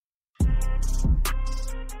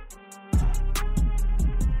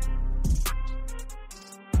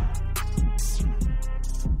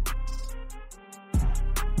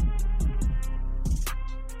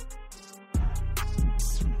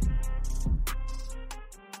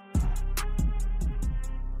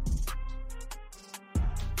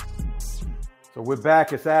So we're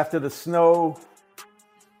back. It's after the snow.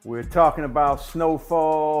 We're talking about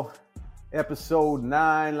Snowfall, episode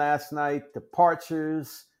 9 last night,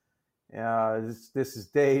 Departures. This is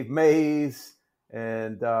Dave Mays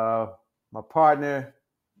and my partner,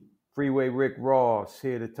 Freeway Rick Ross,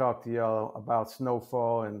 here to talk to y'all about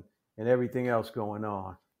Snowfall and everything else going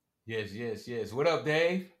on. Yes. What up,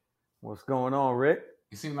 Dave? What's going on, Rick?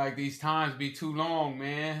 It seems like these times be too long,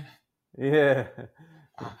 man. Yeah.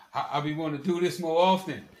 I be wanting to do this more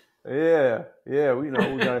often. Yeah. We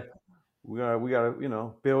gotta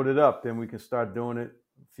build it up. Then we can start doing it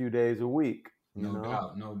a few days a week. No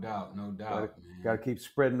doubt. Gotta keep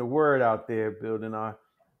spreading the word out there, building our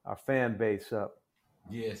fan base up.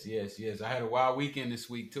 Yes. I had a wild weekend this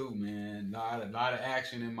week too, man. A lot of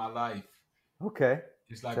action in my life. Okay.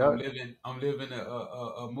 It's like I'm living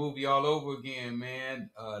a movie all over again,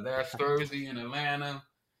 man. Last Thursday in Atlanta,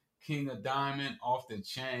 King of Diamond off the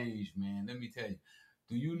change, man. Let me tell you.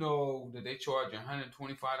 Do you know that they charge $125 to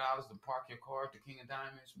park your car at the King of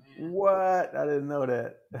Diamonds, man? What? I didn't know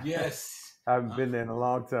that. Yes. I haven't been there in a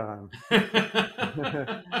long time.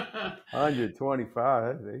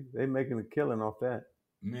 125. They making a killing off that.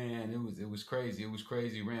 Man, it was crazy. It was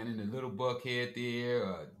crazy. Ran into Little Buckhead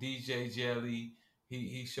there. DJ Jelly,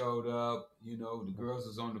 he showed up. You know, the girls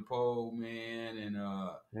was on the pole, man, and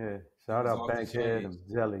yeah. Shout out Bankhead and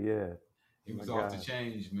Jelly. Yeah, it was off the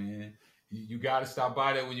change, man. You got to stop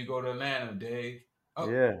by there when you go to Atlanta, Dave. Oh.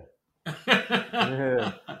 Yeah.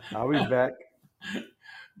 Yeah. I'll be back.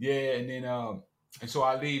 Yeah, and then and so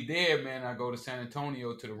I leave there, man. I go to San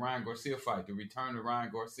Antonio to the Ryan Garcia fight, the return of Ryan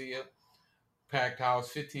Garcia. Packed house,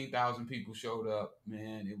 15,000 people showed up,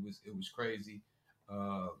 man. It was crazy.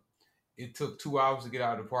 It took 2 hours to get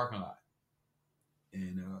out of the parking lot,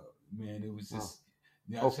 and man, it was just.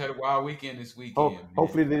 Yeah, I just had a wild weekend this weekend.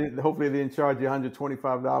 Hopefully they didn't charge you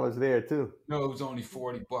 $125 there too. No, it was only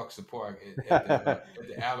 $40 to park at the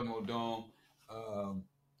Alamo Dome,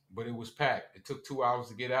 but it was packed. It took 2 hours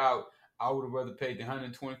to get out. I would have rather paid the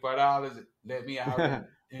 $125. Let me out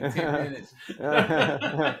in 10 minutes.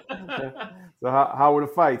 So how were the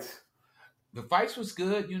fights? The fights was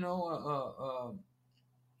good. You know,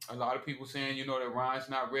 a lot of people saying, you know, that Ryan's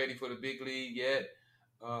not ready for the big league yet.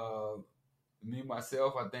 Me,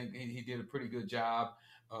 myself, I think he did a pretty good job.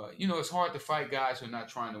 You know, it's hard to fight guys who are not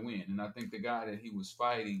trying to win. And I think the guy that he was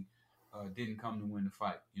fighting didn't come to win the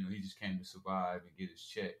fight. You know, he just came to survive and get his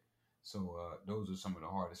check. So those are some of the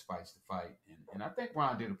hardest fights to fight. And I think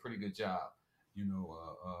Ryan did a pretty good job. You know,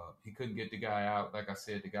 he couldn't get the guy out. Like I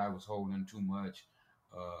said, the guy was holding too much,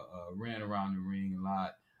 ran around the ring a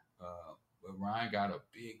lot. But Ryan got a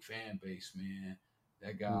big fan base, man.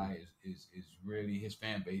 That guy is really, his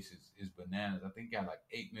fan base is bananas. I think he got like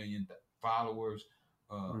 8 million followers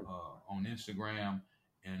on Instagram,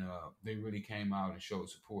 and they really came out and showed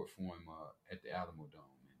support for him at the Alamo Dome.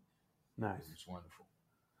 And nice. It was wonderful.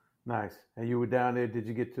 Nice. And you were down there. Did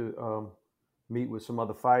you get to meet with some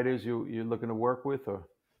other fighters you're looking to work with, or?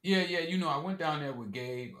 Yeah. You know, I went down there with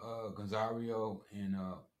Gabe Gonzario, and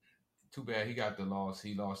too bad he got the loss.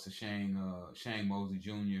 He lost to Shane Mosley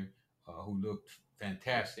Jr., who looked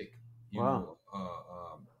fantastic, you know,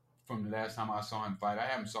 from the last time I saw him fight. I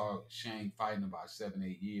haven't saw Shane fight in about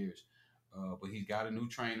 7-8 years, but he's got a new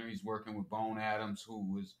trainer. He's working with Bone Adams, who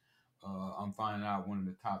was, I'm finding out, one of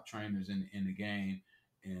the top trainers in the game,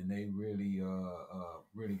 and they really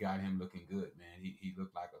got him looking good, man. He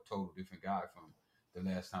looked like a total different guy from the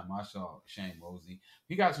last time I saw Shane Mosley.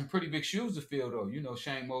 He got some pretty big shoes to fill, though. You know,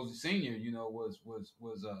 Shane Mosley Sr., you know, was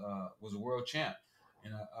a world champ,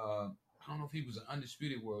 and I don't know if he was an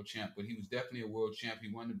undisputed world champ, but he was definitely a world champ. He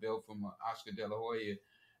won the belt from Oscar De La Hoya,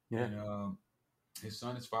 and his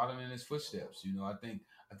son is following in his footsteps. You know, I think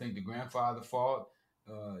the grandfather fought,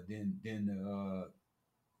 then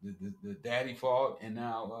the daddy fought, and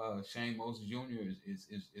now Shane Mosley Jr.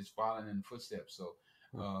 is following in the footsteps. So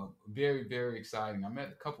very, very exciting. I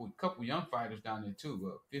met a couple young fighters down there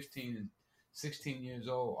too, 15 and 16 years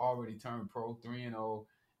old, already turned pro, 3-0.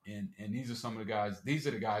 And these are some of the guys. These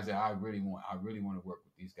are the guys that I really want. I really want to work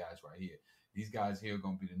with these guys right here. These guys here are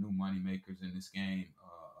going to be the new money makers in this game.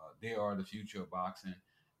 They are the future of boxing.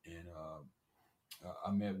 And I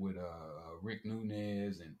met with Rick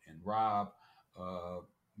Nunez and Rob.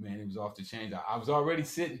 Man, it was off the chain. I was already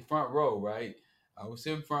sitting front row, right? I was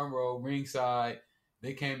sitting front row, ringside.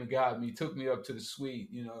 They came and got me, took me up to the suite.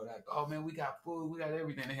 You know, like, oh man, we got food, we got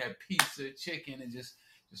everything. They had pizza, chicken, and just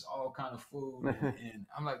all kind of food, and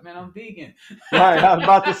I'm like, man, I'm vegan. Right, I was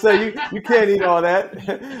about to say you can't eat all that.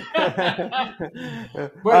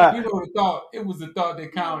 But you know, it was the thought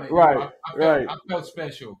that counted. Right, you know, right. I felt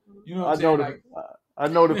special. You know what I'm saying? I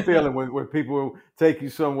know the feeling when people take you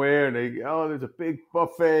somewhere and there's a big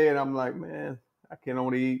buffet, and I'm like, man, I can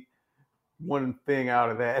only eat one thing out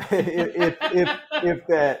of that, if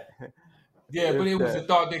that. Yeah, but If it was the that.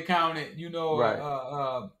 thought that counted.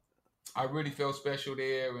 Right. I really felt special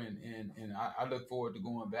there, and I look forward to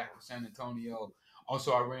going back to San Antonio.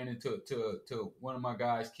 Also, I ran into to one of my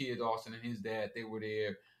guys' kids, Austin and his dad. They were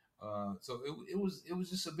there, so it was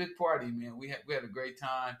just a big party, man. We had a great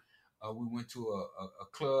time. We went to a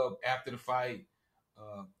club after the fight.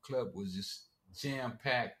 Club was just jam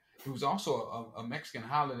packed. It was also a Mexican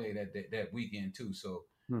holiday that weekend too. So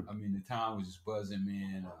Hmm. I mean, the town was just buzzing,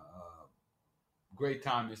 man. Great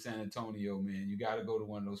time in San Antonio, man. You got to go to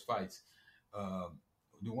one of those fights.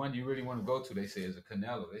 The one you really want to go to, they say, is a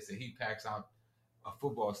Canelo. They say he packs out a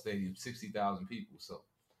football stadium, 60,000 people. So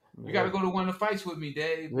you got to go to one of the fights with me,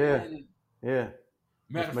 Dave, Yeah. man. Yeah.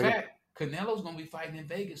 Matter of fact, Canelo's gonna be fighting in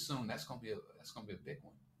Vegas soon. That's gonna be a big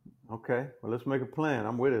one. Okay, well, let's make a plan.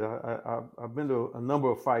 I'm with it. I've been to a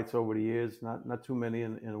number of fights over the years, not too many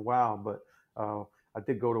in a while, but I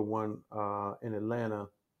did go to one in Atlanta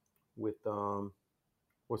with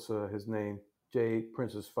what's his name, Jay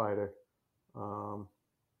Prince's fighter.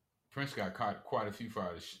 Prince got caught quite a few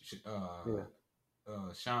fighters.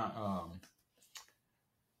 Sean,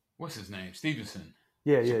 what's his name? Stevenson.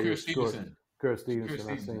 Yeah. Stevenson. Kurt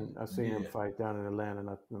Stevenson. I seen him fight down in Atlanta,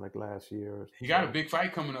 not like last year. He got a big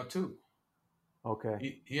fight coming up too.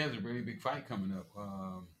 Okay. He has a really big fight coming up.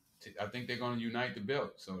 I think they're going to unite the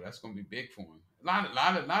belt, so that's going to be big for him. A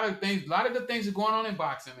lot of things, a lot of good things are going on in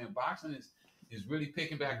boxing. Man, boxing is really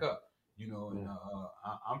picking back up. And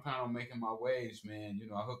I'm planning on making my waves, man.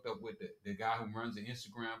 I hooked up with the guy who runs the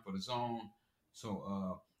Instagram for the Zone,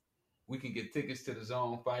 so we can get tickets to the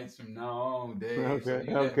Zone fights from now on, Dave. Okay.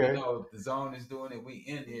 So you let me know if the Zone is doing it. We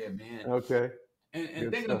in there, man. Okay. And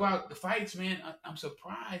thinking stuff about the fights, man, I'm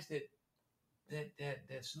surprised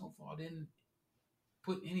that Snowfall didn't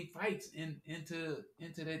put any fights into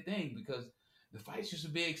that thing, because the fights used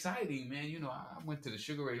to be exciting, man. I went to the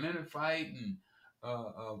Sugar Ray Leonard fight,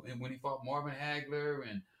 and when he fought Marvin Hagler,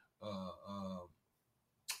 and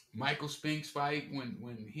Michael Spink's fight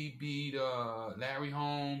when he beat Larry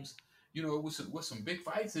Holmes. It was some big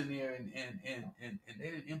fights in there, and they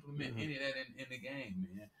didn't implement any of that in the game,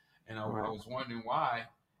 man. And I was wondering why,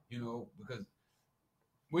 because,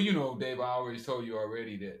 well, Dave, I already told you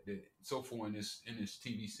already that so far in this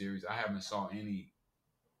TV series, I haven't saw any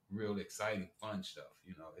real exciting, fun stuff.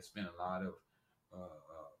 It's been a lot of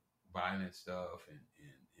violent stuff and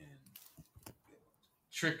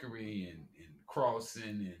trickery and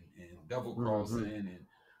crossing and double crossing and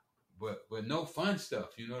but no fun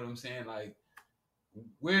stuff. You know what I'm saying? Like,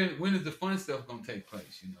 when is the fun stuff gonna take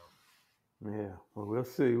place? Yeah, well, we'll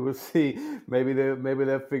see. We'll see. Maybe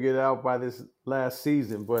they'll figure it out by this last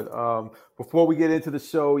season. But before we get into the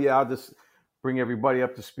show, I'll just bring everybody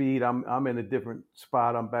up to speed. I'm in a different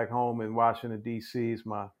spot. I'm back home in Washington D.C. It's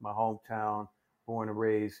my hometown. Born and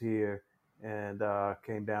raised here, and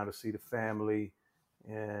came down to see the family.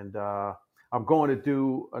 And I'm going to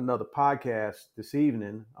do another podcast this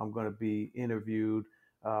evening. I'm going to be interviewed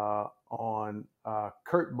on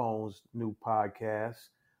Kurt Bone's new podcast.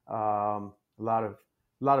 A lot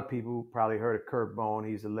of people probably heard of Kurt Bone.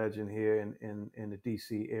 He's a legend here in the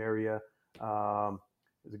DC area.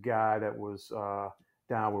 There's a guy that was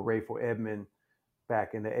down with Rayful Edmond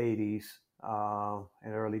back in the 80s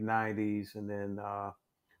and early 90s, and then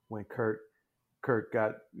when Kurt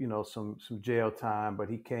got some jail time, but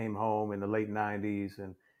he came home in the late 90s,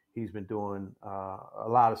 and he's been doing a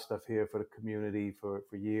lot of stuff here for the community for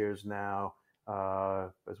years now.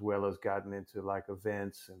 As well as gotten into like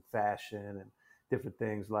events and fashion and different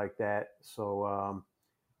things like that. So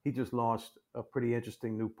he just launched a pretty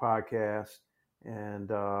interesting new podcast, and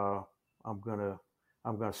I'm gonna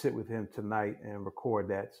sit with him tonight and record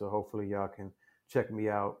that. So hopefully y'all can check me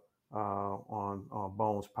out on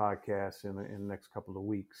Bones podcast in the next couple of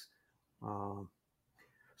weeks.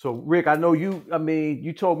 So Rick, I know you. I mean,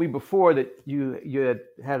 you told me before that you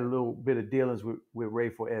had a little bit of dealings with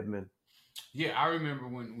Rayful Edmond. Yeah, I remember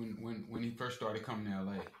when he first started coming to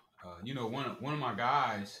LA. One of my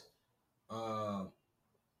guys,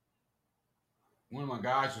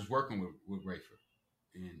 was working with Rayford,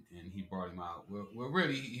 and he brought him out. Well,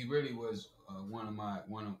 really, he really was one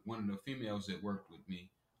of the females that worked with me,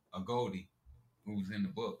 Goldie, who was in the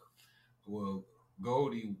book. Well,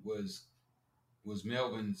 Goldie was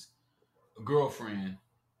Melvin's girlfriend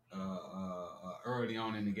early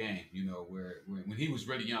on in the game, where when he was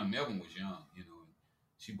really young, Melvin was young, and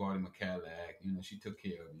she bought him a Cadillac, she took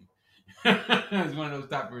care of him. It's one of those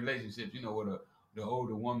type of relationships, with the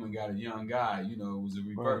older woman got a young guy. You know, it was a Right.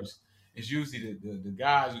 reverse. It's usually the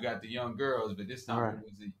guys who got the young girls, but this time Right. it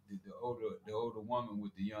was the older woman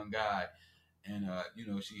with the young guy, and you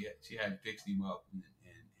know, she had fixed him up and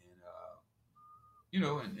you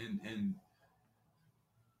know, and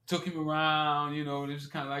took him around. You know, this was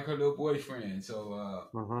kind of like her little boyfriend. So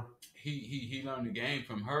Uh-huh. he learned the game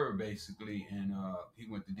from her basically, and he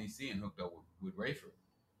went to DC and hooked up with Rayford,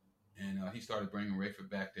 and he started bringing Rayford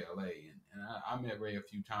back to LA, and I met Ray a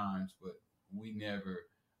few times, but we never.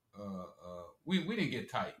 We didn't get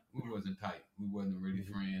tight. We wasn't tight. We wasn't really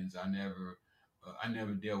friends. I never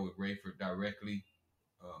dealt with Rayford directly.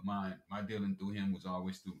 My dealing through him was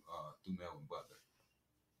always through Melvin Butler,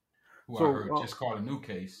 who I So, heard just caught a new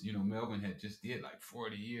case. You know, Melvin had just did like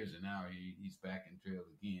 40 years, and now he's back in jail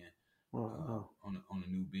again on a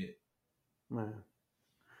new bit. man,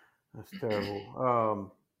 that's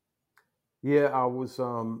terrible. Yeah,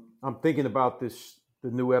 I'm thinking about the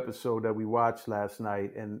new episode that we watched last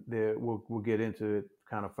night, and there we'll get into it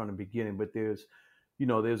kind of from the beginning. But there's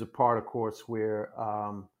a part, of course, where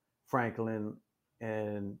Franklin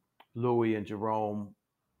and Louie and Jerome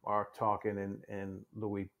are talking, and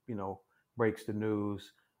Louie, breaks the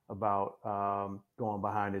news about going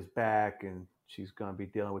behind his back, and she's going to be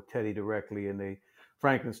dealing with Teddy directly, and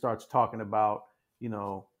Franklin starts talking about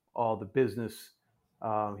all the business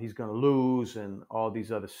he's going to lose, and all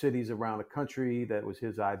these other cities around the country that was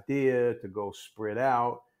his idea to go spread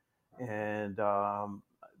out. And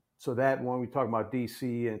so that when we talk about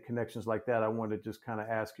DC and connections like that, I wanted to just kind of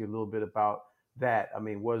ask you a little bit about that. I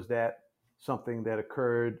mean, was that something that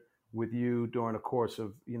occurred with you during the course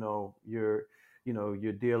of your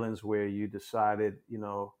dealings, where you decided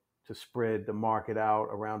to spread the market out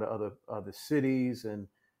around the other cities, and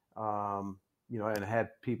and had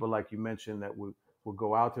people like you mentioned that would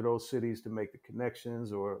go out to those cities to make the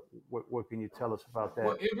connections, or what can you tell us about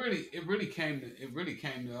Well, that? it really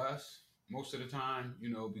came to us most of the time, you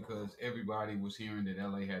know, because everybody was hearing that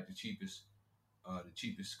LA had the cheapest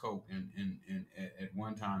coke at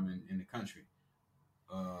one time in the country.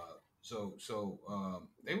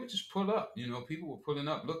 They would just pull up. You know, people were pulling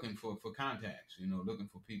up looking for contacts. You know, looking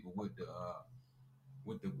for people with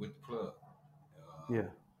the plug. Yeah.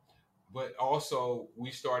 But also,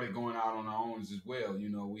 we started going out on our own as well. You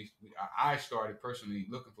know, I started personally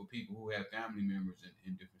looking for people who have family members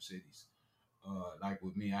in different cities. Like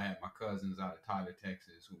with me, I had my cousins out of Tyler,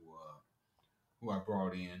 Texas, who I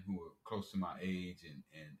brought in, who were close to my age, and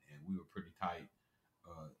we were pretty tight.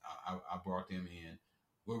 I brought them in.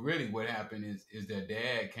 But really, what happened is that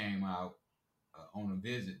Dad came out on a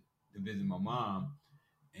visit to visit my mom,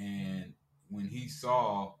 and when he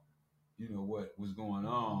saw, you know, what was going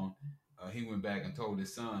on, he went back and told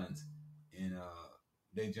his sons, and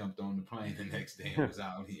they jumped on the plane the next day and was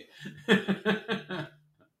out here.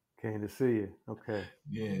 Came to see you. Okay.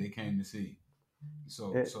 Yeah, they came to see.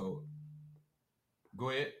 So Eh, so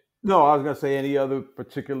go ahead. no, I was gonna say any other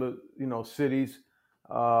particular cities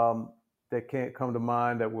that can't come to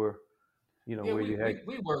mind that were Yeah, where you had.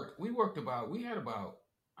 we had about,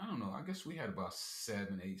 I don't know, I guess we had about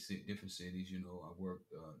 7, 8 different cities. You know, I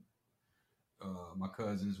worked. My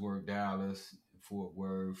cousins worked Dallas, Fort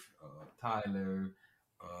Worth, Tyler.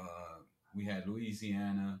 We had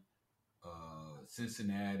Louisiana,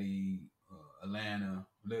 Cincinnati, Atlanta,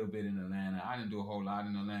 a little bit in Atlanta. I didn't do a whole lot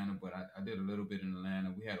in Atlanta, but I did a little bit in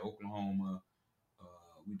Atlanta. We had Oklahoma.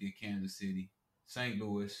 We did Kansas City, St.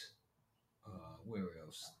 Louis. Where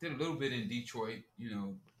else? Did a little bit in Detroit. You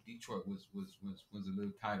know, Detroit was a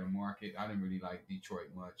little tighter market. I didn't really like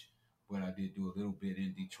Detroit much, but I did do a little bit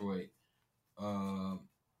in Detroit. I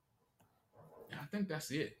think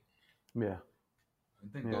that's it. Yeah. I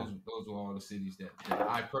think Yeah. those were all the cities that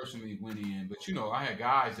I personally went in. But you know, I had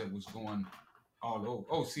guys that was going all over.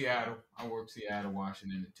 Oh, Seattle. I worked Seattle,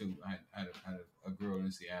 Washington too. I had a girl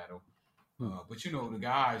in Seattle. Hmm. But you know, the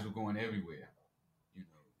guys were going everywhere. You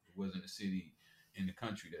know, it wasn't a city in the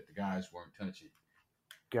country that the guys weren't touching.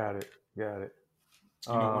 Got it. Got it.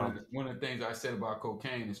 You know, one of the things I said about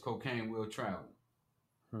cocaine is cocaine will travel.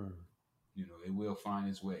 Hmm. You know, it will find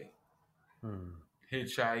its way. Hmm.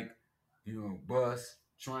 Hitchhike, you know, bus,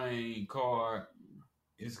 train, car,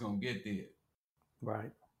 it's gonna get there.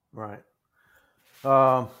 Right. Right.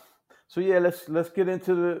 Um, so yeah, let's get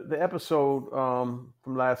into the episode from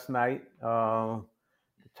last night. The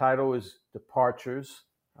title is Departures.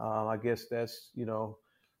 I guess that's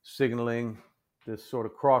signaling this sort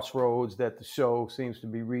of crossroads that the show seems to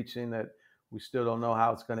be reaching. That we still don't know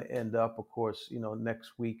how it's going to end up. Of course,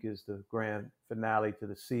 next week is the grand finale to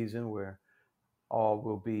the season, where all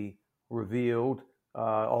will be revealed.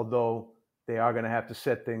 Although they are going to have to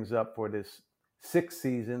set things up for this sixth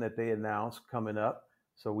season that they announced coming up.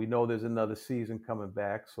 So we know there's another season coming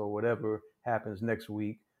back. So whatever happens next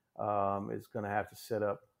week is going to have to set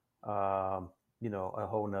up, a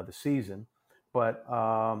whole nother season. But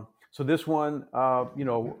so this one,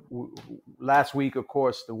 last week, of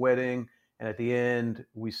course, the wedding. And at the end,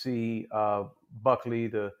 we see Buckley,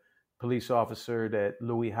 the police officer that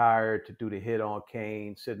Louie hired to do the hit on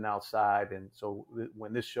Kane, sitting outside. And so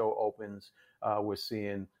when this show opens, we're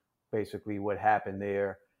seeing basically what happened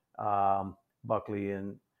there. Buckley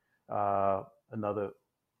and another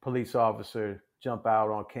police officer jump out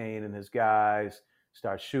on Kane and his guys,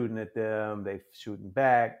 start shooting at them. They shooting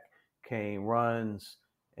back. Kane runs,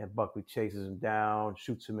 and Buckley chases him down,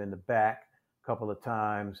 shoots him in the back a couple of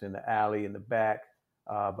times in the alley in the back.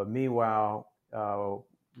 But meanwhile,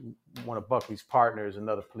 one of Buckley's partners,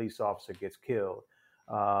 another police officer, gets killed.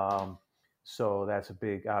 So that's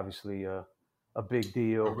obviously a big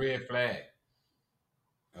deal. A red flag.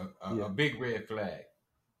 A big red flag.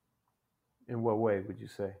 In what way would you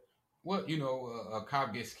say? Well, a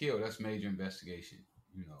cop gets killed. That's major investigation.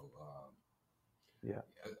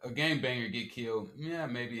 A gangbanger get killed. Yeah,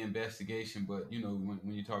 maybe investigation, but when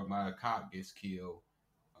you talk about a cop gets killed,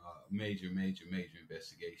 major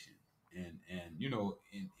investigation. And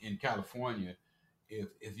in California,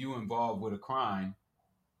 if you involved with a crime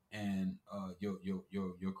and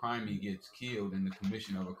your crimey gets killed in the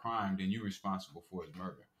commission of a crime, then you're responsible for his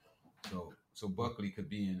murder. So Buckley could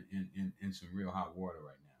be in some real hot water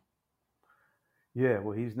right now. Yeah,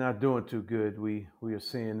 well, he's not doing too good. We are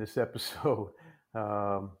seeing this episode.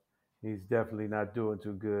 He's definitely not doing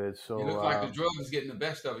too good. So it looks like the drug is getting the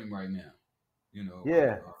best of him right now.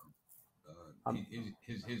 Yeah.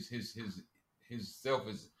 His self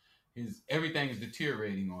is everything is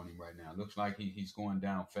deteriorating on him right now. It looks like he's going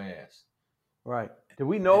down fast. Right. Did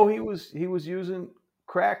we know he was using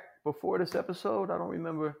crack before this episode? I don't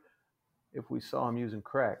remember if we saw him using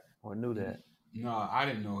crack or knew that. No, I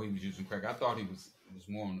didn't know he was using crack. I thought he was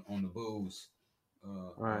more on the booze.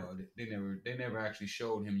 Right. They never actually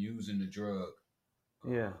showed him using the drug.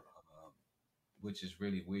 Which is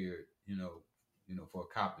really weird. For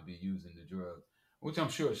a cop to be using the drug, which I'm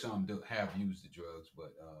sure some have used the drugs,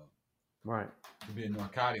 but right, to be a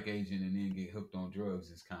narcotic agent and then get hooked on drugs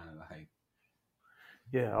is kind of like,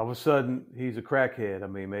 all of a sudden he's a crackhead. I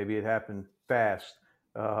mean, maybe it happened fast,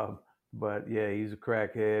 but yeah, he's a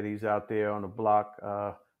crackhead. He's out there on the block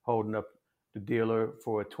holding up the dealer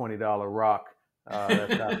for a $20 rock.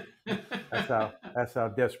 That's how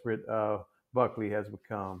desperate Buckley has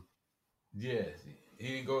become. Yes. He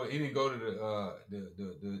didn't go to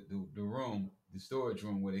the room, the storage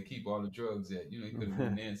room where they keep all the drugs at. He could have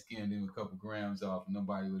been there and scanned him a couple grams off, and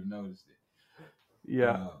nobody would have noticed it.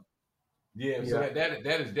 Yeah. So that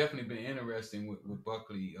has definitely been interesting with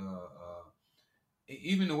Buckley.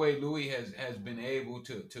 Even the way Louie has been able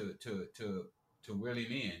to reel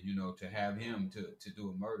him in, to have him to do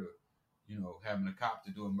a murder. Having a cop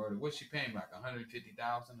to do a murder. What's she paying, like $150,000?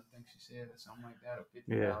 I think she said, or something like that, or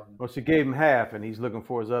 $50,000. Yeah. Well, she gave him half, and he's looking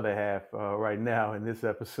for his other half right now in this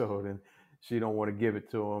episode, and she don't want to give it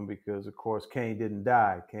to him because, of course, Kane didn't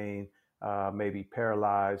die. Kane may be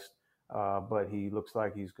paralyzed, but he looks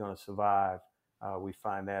like he's going to survive. We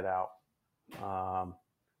find that out.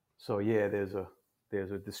 So yeah, there's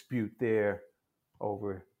a dispute there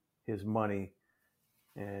over his money,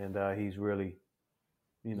 and he's really.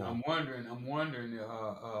 I'm wondering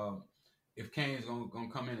if Kane's gonna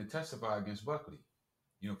come in and testify against Buckley,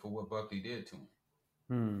 for what Buckley did to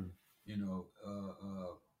him.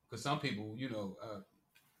 Because some people,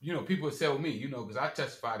 people would say with me, because I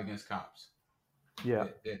testified against cops. Yeah.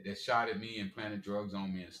 That shot at me and planted drugs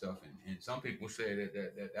on me and stuff, and some people say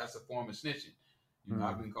that's a form of snitching.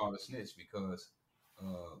 I've been called a snitch because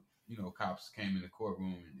cops came in the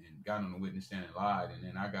courtroom and got on the witness stand and lied, and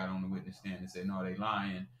then I got on the witness stand and said, no, they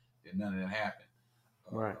lying, that none of that happened.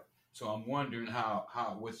 Right. So I'm wondering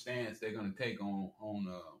what stance they're going to take on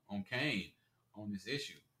Kane on this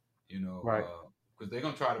issue, right? Because they're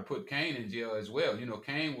going to try to put Kane in jail as well.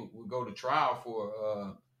 Kane would go to trial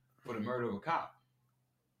for the murder of a cop.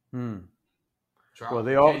 Well,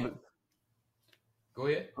 they all. Go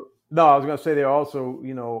ahead. No, I was going to say they're also,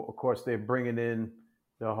 of course, they're bringing in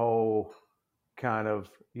the whole kind of,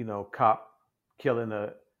 cop killing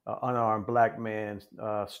a unarmed black man's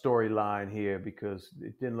storyline here, because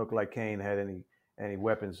it didn't look like Kane had any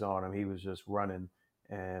weapons on him. He was just running,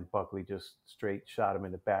 and Buckley just straight shot him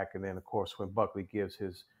in the back. And then, of course, when Buckley gives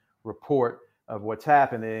his report of what's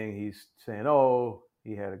happening, he's saying, oh,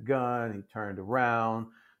 he had a gun, he turned around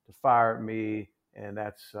to fire at me. And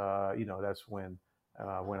that's, that's when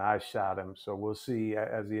when I shot him. So we'll see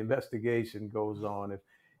as the investigation goes on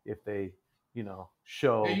if they, Yeah,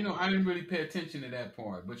 show. I didn't really pay attention to that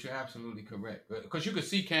part, but you're absolutely correct. Because you could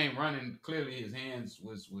see Kane running clearly, his hands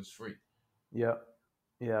was free. Yep.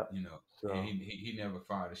 Yep. And So he never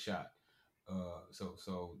fired a shot.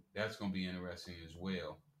 So that's going to be interesting as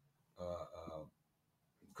well.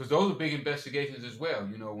 Because those are big investigations as well.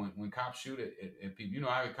 When cops shoot at people,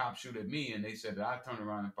 I had cops shoot at me, and they said that I turned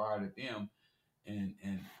around and fired at them, and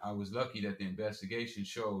I was lucky that the investigation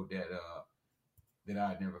showed that I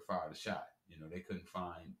had never fired a shot. They couldn't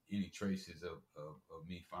find any traces of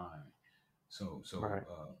me firing. So right.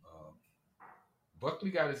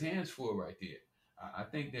 Buckley got his hands full right there. I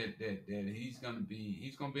think that he's gonna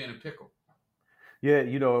be in a pickle. Yeah,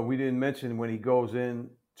 we didn't mention when he goes in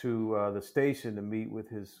to the station to meet with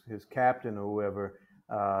his captain or whoever.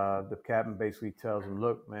 The captain basically tells him,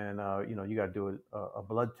 "Look, man, you got to do a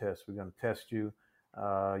blood test. We're going to test you.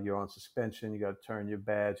 You're on suspension. You got to turn your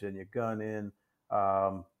badge and your gun in."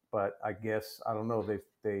 But I guess I don't know.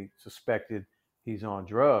 They suspected he's on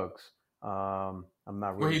drugs. I'm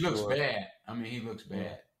not Well, really he looks sure. bad. I mean, he looks Yeah,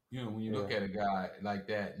 bad. When you yeah, look at a guy like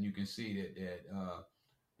that, and you can see that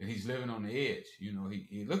he's living on the edge.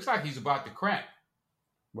 He looks like he's about to crack.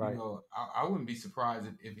 right, I wouldn't be surprised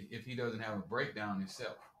if he doesn't have a breakdown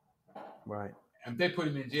himself. right, And if they put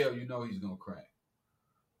him in jail, he's gonna crack.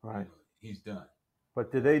 right. He's done.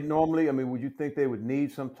 But do they normally? I mean, would you think they would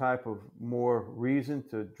need some type of more reason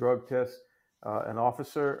to drug test an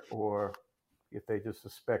officer, or if they just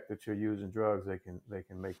suspect that you're using drugs, they can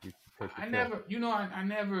make you take the I test? never, I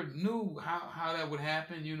never knew how that would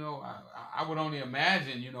happen. I would only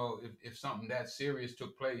imagine, if something that serious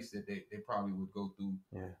took place, that they probably would go through,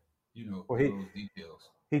 Yeah. Well, through those details.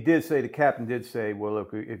 he did say, the captain did say, well,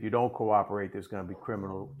 look, if you don't cooperate, there's going to be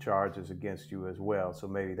criminal charges against you as well. So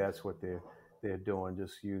maybe that's what they're doing,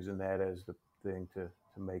 just using that as the thing to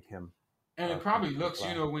make him And it probably looks,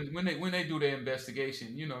 comply. when they do their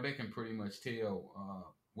investigation, they can pretty much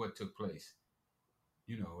tell what took place.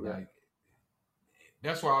 Yeah. Like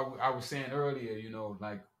that's why I was saying earlier,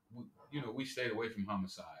 like we stayed away from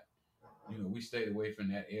homicide. We stayed away from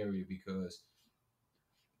that area because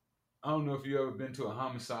I don't know if you ever been to a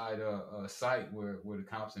homicide site where the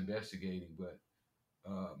cops investigating, but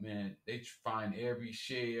man, they find every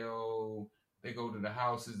shell. They go to the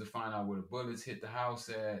houses to find out where the bullets hit the house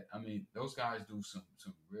at. I mean, those guys do some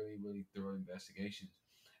really really thorough investigations.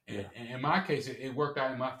 And, Yeah. and in my case, it worked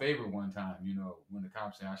out in my favor one time. When the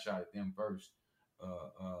cops said I shot at them first, uh,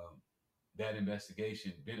 uh, that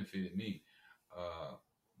investigation benefited me. Uh,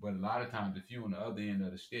 but a lot of times, if you're on the other end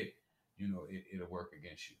of the stick, it'll work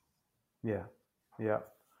against you. Yeah. Yeah.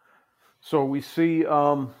 So we see,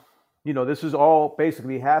 this is all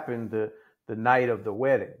basically happened the night of the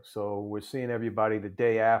wedding. So we're seeing everybody the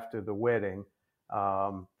day after the wedding.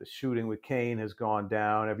 The shooting with Kane has gone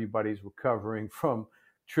down. Everybody's recovering from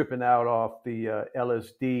tripping out off the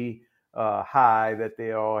LSD high that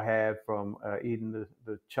they all had from eating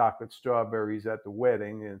the chocolate strawberries at the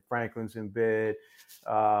wedding. And Franklin's in bed,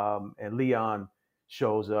 and Leon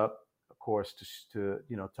shows up, of course, to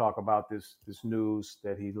talk about this news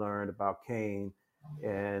that he learned about Kane,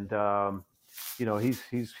 and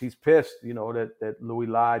he's pissed, that Louie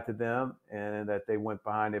lied to them and that they went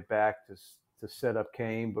behind their back to set up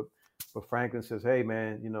Kane, but Franklin says, hey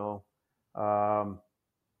man, um,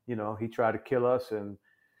 he tried to kill us, and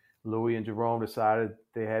Louie and Jerome decided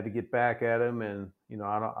they had to get back at him, and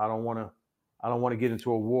I don't want to get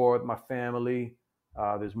into a war with my family.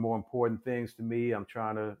 There's more important things to me. I'm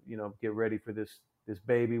trying to, get ready for this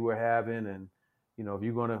baby we're having, and if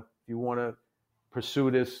you want to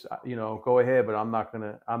pursue this, go ahead, but I'm not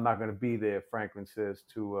gonna be there. Franklin says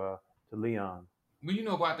to Leon.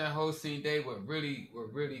 Well, about that whole scene, Dave, what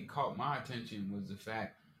really caught my attention was the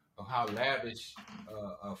fact of how lavish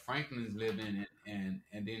Franklin's living, and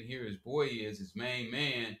then here his boy is, his main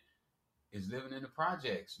man is living in the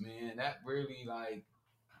projects. Man, that really like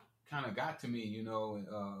kind of got to me,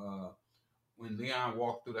 when Leon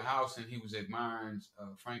walked through the house and he was admiring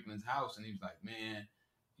Franklin's house, and he was like, "Man,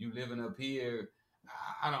 you living up here."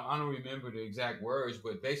 I don't remember the exact words,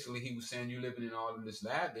 but basically he was saying you living in all of this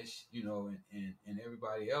lavish, and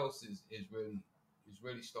everybody else is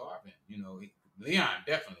really starving. Leon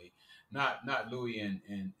definitely not Louie and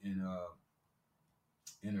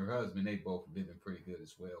her husband. They both living pretty good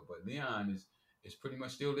as well, but Leon is pretty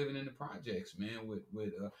much still living in the projects, man.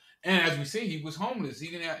 And as we see, he was homeless.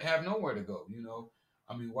 He didn't have nowhere to go.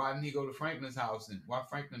 I mean, why didn't he go to Franklin's house, and why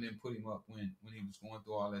Franklin didn't put him up when he was going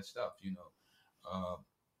through all that stuff? Uh,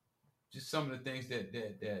 just some of the things that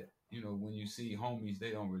when you see homies, they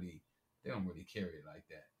don't really they don't really carry it like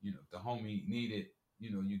that. You know, if the homie need it,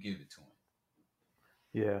 you know, you give it to him.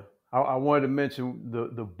 Yeah. I wanted to mention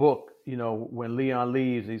the book. You know, when Leon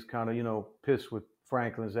leaves, he's kind of, pissed with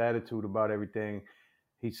Franklin's attitude about everything.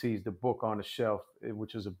 He sees the book on the shelf,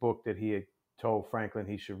 which is a book that he had told Franklin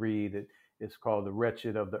he should read. It's called The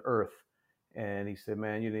Wretched of the Earth. And he said,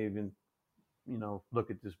 man, you didn't even, look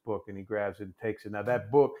at this book. And he grabs it and takes it. Now, that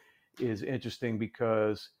book is interesting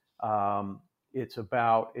because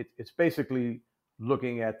it's basically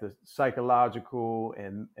looking at the psychological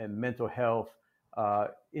and mental health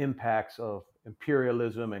impacts of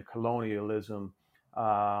imperialism and colonialism.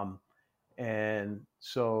 Um, and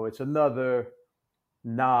so it's another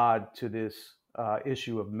nod to this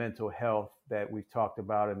issue of mental health that we've talked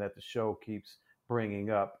about and that the show keeps bringing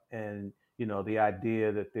up. And, the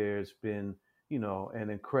idea that there's been, an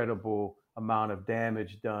incredible amount of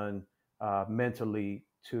damage done mentally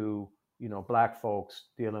to, Black folks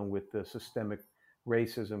dealing with the systemic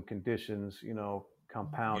racism conditions,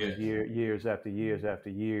 compounded Yes. years after years after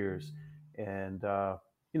years. And,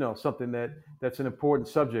 something that's an important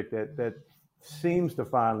subject that seems to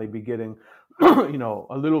finally be getting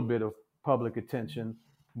a little bit of public attention,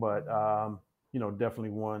 but definitely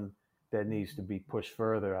one that needs to be pushed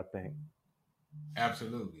further, I think.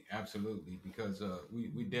 Absolutely, absolutely, because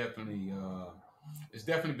we definitely it's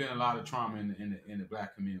definitely been a lot of trauma in the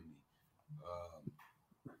Black community. Uh,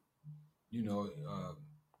 you know,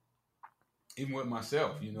 even with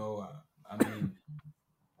myself, I mean,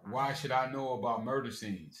 why should I know about murder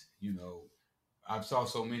scenes? I've saw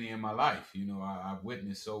so many in my life. I've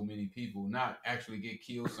witnessed so many people not actually get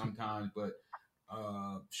killed sometimes, but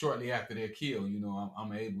shortly after they're killed,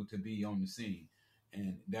 I'm able to be on the scene,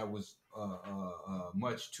 and that was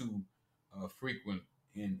much too frequent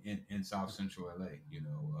in South Central LA.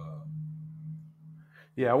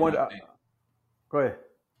 Yeah, And I think go ahead.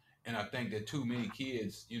 and I think that too many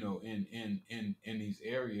kids, in these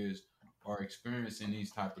areas are experiencing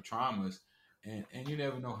these type of traumas, and you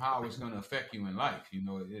never know how it's going to affect you in life.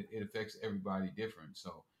 It affects everybody different.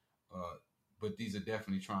 So, uh, but these are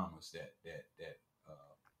definitely traumas that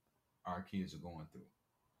our kids are going through.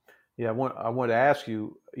 Yeah, I want to ask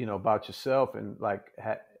you, about yourself and like,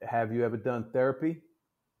 have you ever done therapy?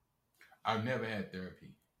 I've never had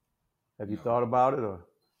therapy. Have you No. thought about it, or?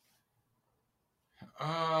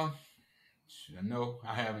 Um, no,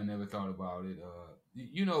 I haven't never thought about it.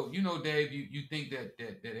 Dave, you think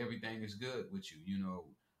that everything is good with you,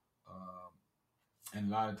 um, and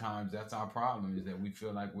a lot of times that's our problem is that we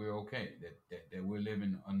feel like we're okay, that we're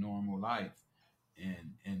living a normal life,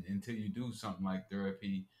 and until you do something like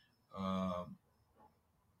therapy, um,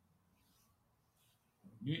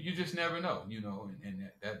 you just never know,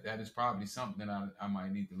 and that is probably something that I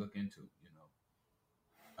might need to look into.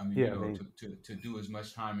 I mean, Yeah, I mean, to do as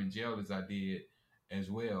much time in jail as I did as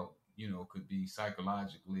well, could be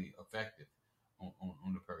psychologically effective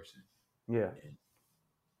on the person. yeah,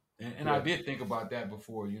 And I yeah. did think about that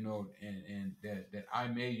before, and that I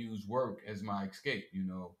may use work as my escape,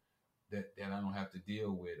 that I don't have to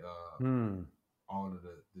deal with Hmm. all of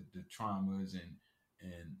the traumas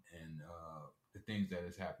and the things that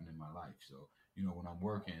has happened in my life. So, when I'm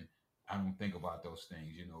working, I don't think about those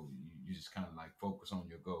things. You just kind of like focus on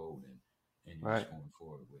your goal and you're Right. just going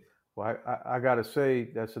forward with it. Well, I gotta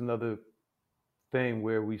say that's another thing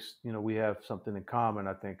where we have something in common.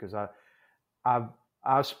 I think because I've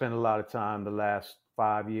I've spent a lot of time the last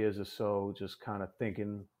 5 years or so just kind of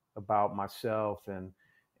thinking about myself and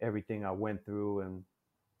everything I went through and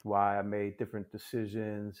why I made different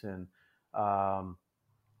decisions and um,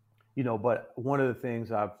 but one of the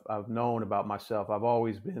things I've known about myself, I've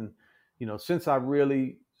always been, since I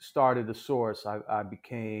really started the source, I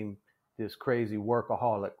became this crazy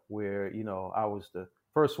workaholic where, I was the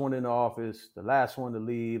first one in the office, the last one to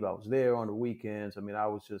leave. I was there on the weekends. I mean, I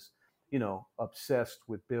was just, obsessed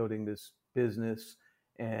with building this business.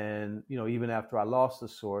 And, even after I lost the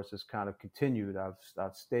source, it's kind of continued.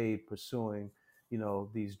 I've stayed pursuing,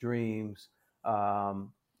 these dreams. And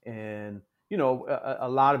a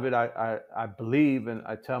lot of it I believe and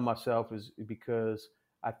I tell myself is because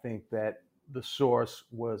I think that the source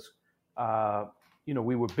was,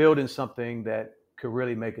 we were building something that could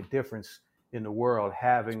really make a difference in the world,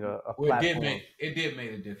 having a Well, platform. it did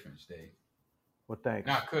make a difference, Dave. Well, thanks.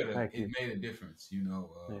 Not could have. Thank It you. made a difference,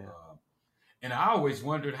 Yeah. and I always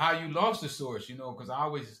wondered how you lost the source, because I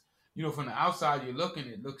always, from the outside you're looking,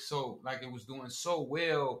 it looks so like it was doing so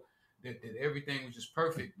well that everything was just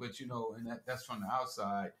perfect, but and that's from the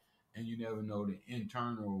outside, and you never know the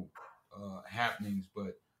internal happenings.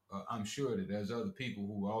 But I'm sure that there's other people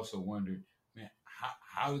who also wondered, man,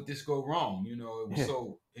 how did this go wrong? You know, it was Yeah.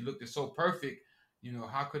 it looked so perfect. You know,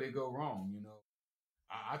 how could it go wrong? You know,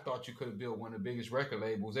 I thought you could have built one of the biggest record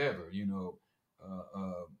labels ever. You know,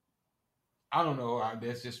 I don't know.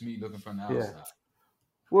 That's just me looking from the Yeah. outside.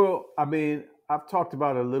 Well, I mean, I've talked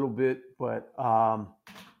about it a little bit, but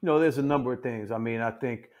there's a number of things. I mean, I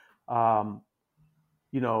think um,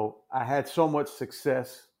 I had so much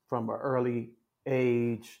success from an early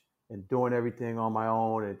age and doing everything on my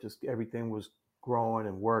own, and just everything was growing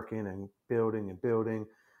and working and building and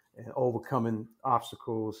overcoming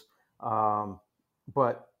obstacles. Um,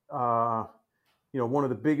 but one of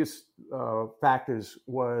the biggest factors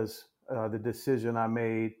was the decision I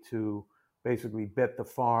made to basically bet the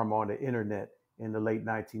farm on the internet in the late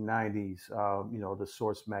 1990s. The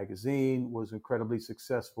Source magazine was incredibly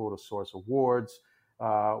successful. The Source Awards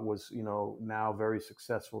was, now very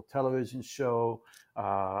successful television show.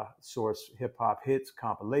 Source hip hop hits,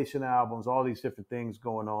 compilation albums, all these different things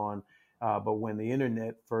going on. But when the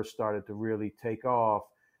internet first started to really take off,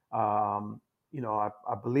 I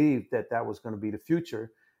believed that that was going to be the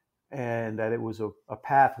future, and that it was a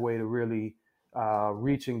pathway to really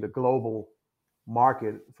reaching the global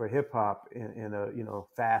market for hip hop in a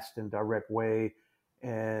fast and direct way.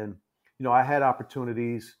 And I had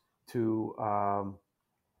opportunities to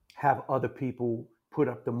have other people put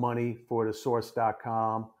up the money for the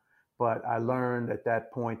source.com, but I learned at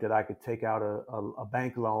that point that I could take out a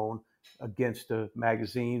bank loan against the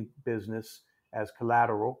magazine business as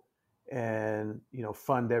collateral, and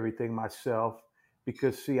fund everything myself.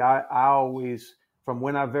 Because see, I always, from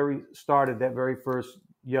when I very started that very first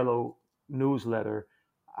yellow newsletter,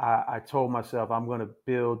 I told myself I'm going to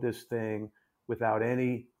build this thing without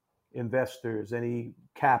any investors, any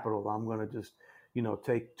capital. I'm going to just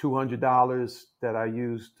take $200 that I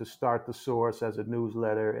used to start the Source as a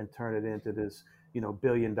newsletter and turn it into this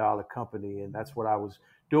billion-dollar company. And that's what I was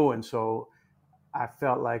doing. So I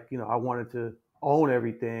felt like I wanted to own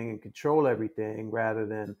everything and control everything rather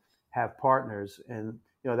than have partners. And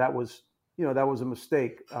that was a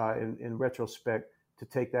mistake in retrospect, to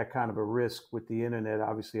take that kind of a risk with the internet,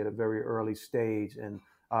 obviously at a very early stage. And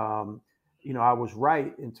um, I was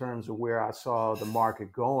right in terms of where I saw the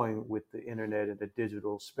market going with the internet and the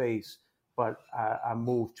digital space, but I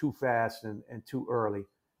moved too fast and too early.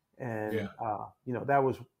 And Yeah. that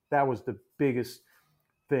was the biggest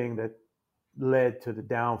thing that led to the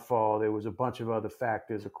downfall. There was a bunch of other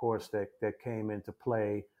factors, of course, that came into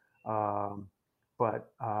play. Um,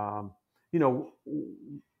 but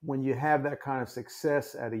when you have that kind of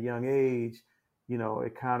success at a young age,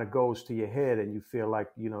 it kind of goes to your head, and you feel like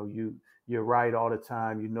you're right all the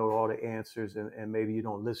time. You know all the answers, and maybe you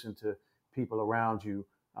don't listen to people around you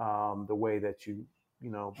the way that you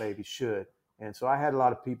maybe should. And so I had a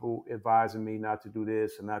lot of people advising me not to do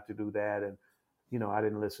this and not to do that, and I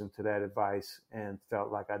didn't listen to that advice and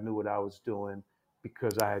felt like I knew what I was doing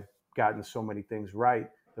because I had gotten so many things right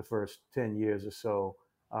the first 10 years or so.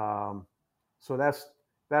 So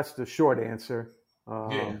that's the short answer. Yeah,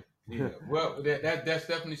 Um, yeah. Well, that's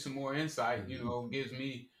definitely some more insight. You know, gives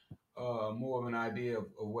me more of an idea of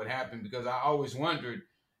what happened, because I always wondered,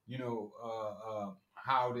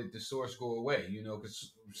 how did the Source go away? You know,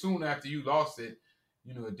 because soon after you lost it,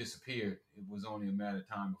 it disappeared. It was only a matter of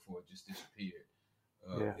time before it just disappeared.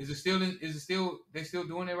 yeah. Is it still in? Is it still? They still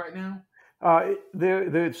doing it right now?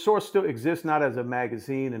 The source still exists, not as a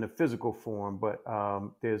magazine in a physical form, but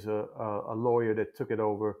there's a lawyer that took it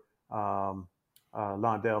over, um,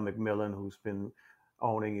 Londell McMillan, who's been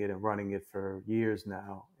owning it and running it for years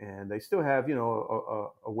now. And they still have, a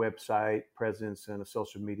website presence and a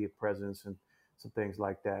social media presence and some things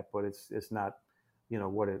like that. But it's not,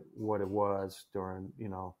 what it was during,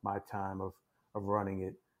 my time of running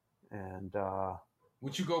it. And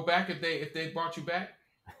Would you go back if they brought you back?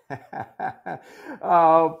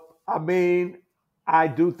 uh, I mean, I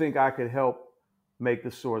do think I could help make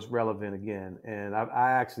the source relevant again, and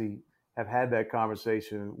I actually have had that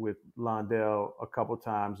conversation with Londell a couple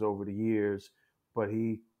times over the years, but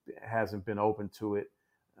he hasn't been open to it.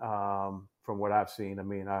 From what I've seen, I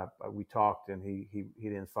mean, we talked and he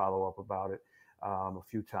didn't follow up about it a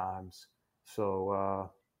few times. So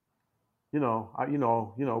we got I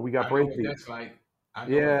know what breakbeat. that's like. I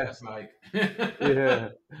know what Yeah, that's like. yeah.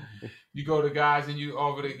 You go to guys and you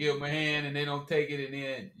offer to give them a hand and they don't take it, and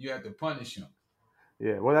then you have to punish them.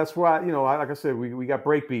 Yeah, well, that's why like I said, we got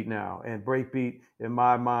breakbeat now, and breakbeat in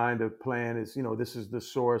my mind, the plan is this is the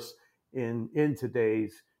source in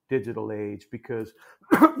today's digital age, because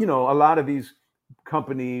a lot of these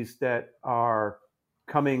companies that are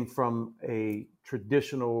coming from a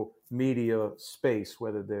traditional media space,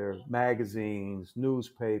 whether they're magazines,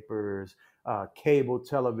 newspapers, cable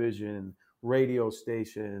television, radio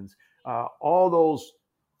stations, all those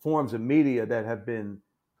forms of media that have been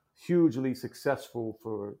hugely successful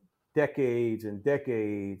for decades and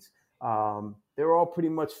decades. They're all pretty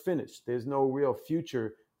much finished. There's no real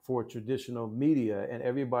future for traditional media, and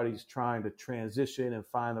everybody's trying to transition and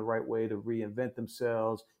find the right way to reinvent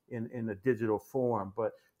themselves in a digital form.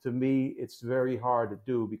 But to me, it's very hard to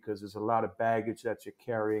do because there's a lot of baggage that you're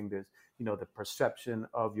carrying. There's, the perception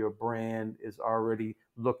of your brand is already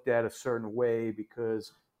looked at a certain way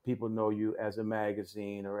because people know you as a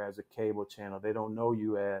magazine or as a cable channel. They don't know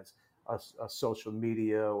you as a social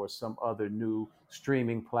media or some other new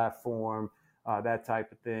streaming platform, that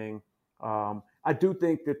type of thing. I do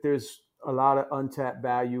think that there's a lot of untapped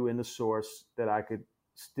value in the source that I could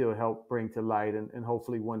still help bring to light, and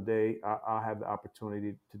hopefully one day I'll have the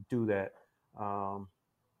opportunity to do that. God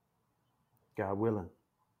willing.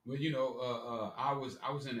 Well, I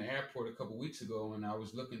was in the airport a couple weeks ago, and I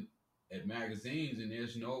was looking at magazines, and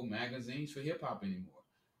there's no magazines for hip hop anymore.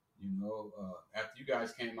 After you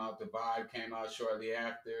guys came out, the Vibe came out shortly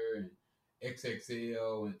after, and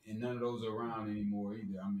XXL, and none of those are around anymore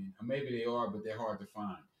either. I mean, maybe they are, but they're hard to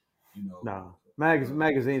find. No,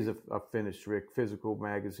 magazines are finished, Rick. Physical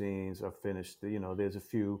magazines are finished. There's a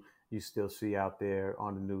few you still see out there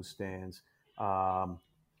on the newsstands,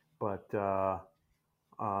 but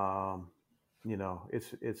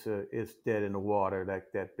it's dead in the water,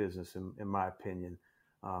 that business, in my opinion.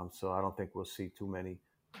 So I don't think we'll see too many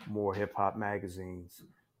more hip hop magazines.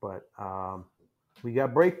 But we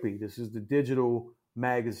got Breakbeat. This is the digital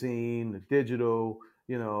magazine, the digital,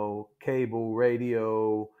 cable,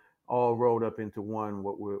 radio, all rolled up into one.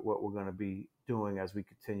 What we're going to be doing as we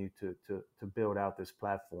continue to build out this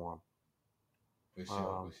platform. For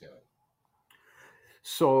sure.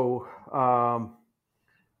 So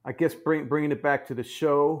I guess bringing it back to the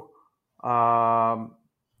show,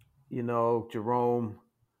 Jerome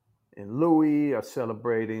and Louie are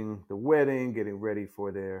celebrating the wedding, getting ready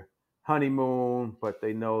for their honeymoon, but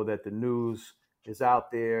they know that the news is out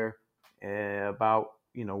there about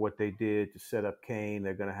what they did to set up Kane.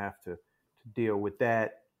 They're going to have to deal with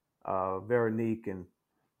that. Veronique and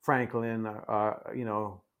Franklin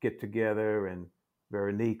get together, and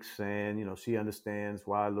Veronique saying she understands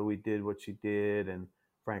why Louie did what she did, and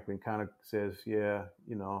Franklin kind of says, yeah,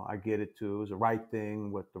 I get it too. It was the right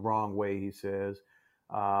thing with the wrong way, he says.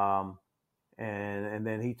 And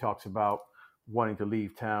then he talks about wanting to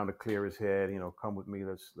leave town to clear his head. Come with me.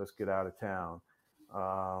 Let's get out of town.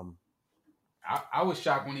 I was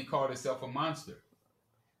shocked when he called himself a monster.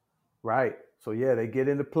 Right. So yeah, they get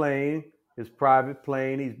in the plane, his private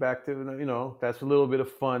plane. He's back to that's a little bit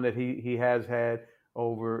of fun that he has had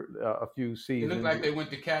over a few seasons. It looked like they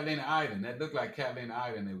went to Catalina Island. That looked like Catalina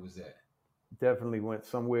Island it was at. Definitely went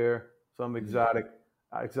somewhere, some exotic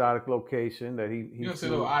location that he it's a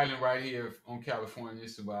little island right here on California.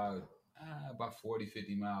 It's about 40,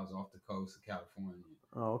 50 miles off the coast of California.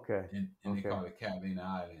 Oh, okay. And they call it Catalina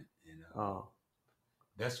Island. And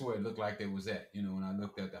that's where it looked like they was at, when I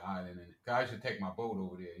looked at the island. And I should take my boat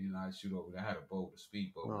over there. I'd shoot over there. I had a boat, a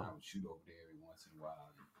speedboat, and I would shoot over there every once in a while.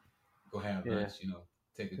 Go have lunch,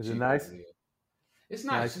 take a chick nice? over there. It's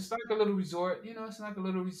nice. It's like a little resort, it's like a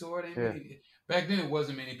little resort. Back then, it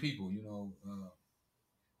wasn't many people, the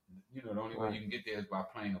only way you can get there is by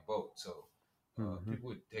plane or boat. So people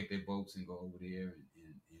would take their boats and go over there, and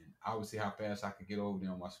I would see how fast I could get over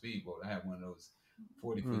there on my speedboat. I had one of those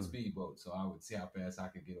 40-foot speedboats, so I would see how fast I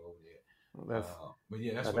could get over there. But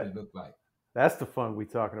yeah, that's what it looked like. That's the fun we're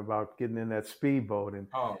talking about, getting in that speedboat and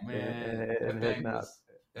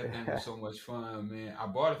that thing was so much fun, man. I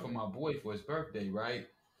bought it for my boy for his birthday, right?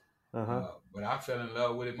 But I fell in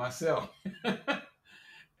love with it myself.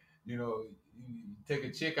 You take a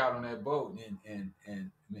chick out on that boat and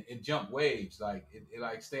it jumped waves, like it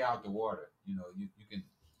like stay out the water. You can.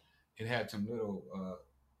 It had some little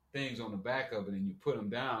things on the back of it, and you put them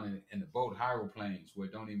down, and the boat hydroplanes where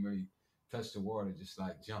it don't even really touch the water, just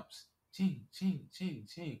like jumps, ching, ching, ching,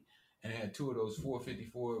 ching. And it had two of those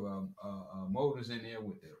 454 motors in there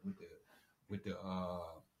with the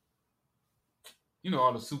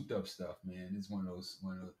all the souped up stuff, man. It's one of those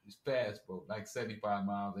it's fast boat, like 75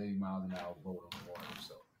 miles, 80 miles an hour boat on the water.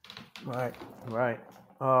 So right.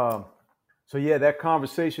 So yeah, that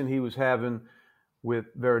conversation he was having with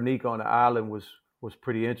Veronique on the island was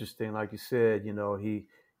pretty interesting. Like you said,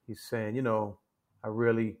 he's saying, I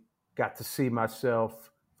really got to see myself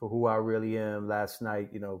for who I really am last night,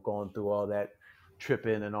 going through all that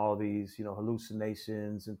tripping and all these,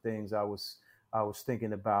 hallucinations and things I was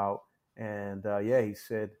thinking about. And he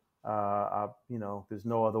said, There's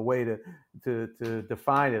no other way to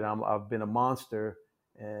define it. I've been a monster,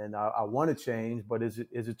 and I want to change, but is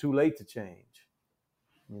it too late to change?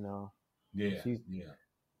 You know, Yeah, she's yeah.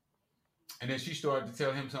 And then she started to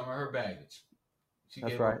tell him some of her baggage. She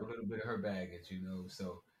that's gave right. up a little bit of her baggage, you know.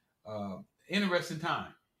 So interesting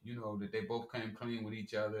time, you know, that they both came clean with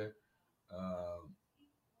each other. Uh,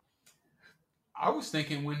 I was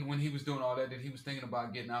thinking when he was doing all that he was thinking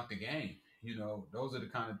about getting out the game. You know, those are the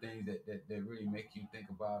kind of things that really make you think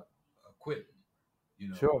about quitting. You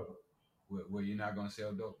know, Sure. where you're not going to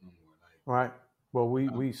sell dope no more. Right. Well,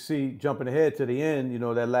 Um, we see jumping ahead to the end,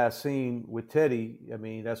 that last scene with Teddy. I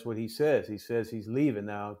mean, that's what he says. He says he's leaving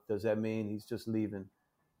now. Does that mean he's just leaving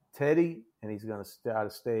Teddy and he's going to try to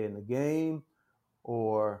stay in the game?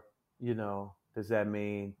 Or, does that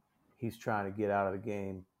mean he's trying to get out of the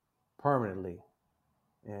game permanently?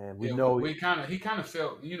 And we yeah, know, he kind of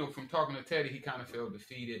felt, you know, from talking to Teddy, he kind of felt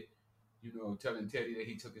defeated. You know, telling Teddy that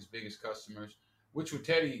he took his biggest customers, which what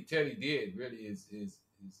Teddy did really is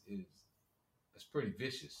it's pretty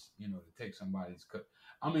vicious. You know, to take somebody's cut.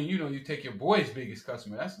 I mean, you know, you take your boy's biggest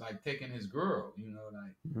customer. That's like taking his girl. You know,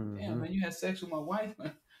 like damn mm-hmm. man, you had sex with my wife,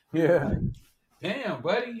 man. You know, Yeah, like damn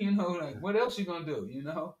buddy. You know, like what else you gonna do? You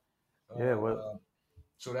know. yeah, well,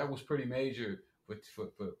 So that was pretty major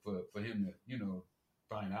for him to, you know,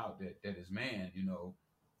 find out that his man, you know,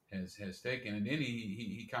 has taken. And then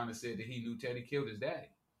he kind of said that he knew Teddy killed his daddy.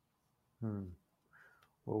 hmm.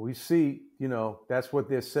 Well, we see, that's what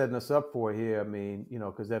they're setting us up for here. I mean,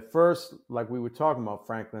 because at first, like we were talking about,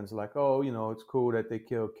 Franklin's like, oh, it's cool that they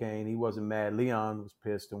killed Kane. He wasn't mad. Leon was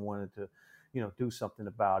pissed and wanted to, do something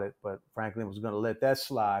about it. But Franklin was going to let that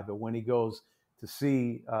slide. But when he goes to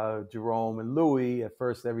see Jerome and Louie, at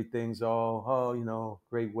first everything's all, oh,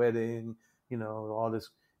 great wedding, all this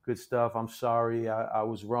good stuff. I'm sorry, I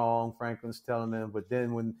was wrong. Franklin's telling him. But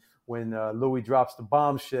then when Louie drops the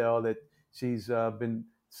bombshell that she's been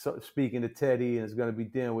speaking to Teddy and is going to be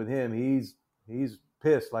dealing with him, he's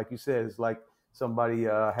pissed. Like you said, it's like somebody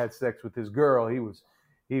had sex with his girl. He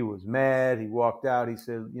was mad. He walked out. He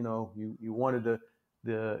said, you wanted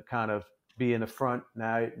to kind of be in the front.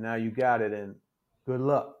 Now you got it, and good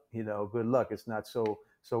luck. Good luck. It's not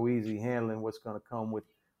so easy handling what's going to come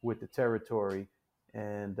with the territory,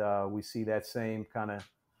 and we see that same kind of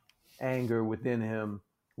anger within him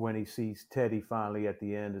when he sees Teddy finally at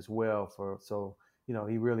the end as well.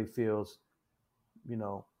 He really feels,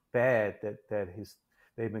 bad that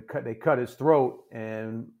they cut his throat,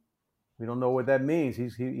 and we don't know what that means.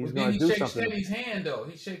 He's But then going to he do shakes something. Teddy's hand though.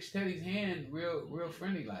 He shakes Teddy's hand real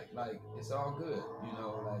friendly, like it's all good, you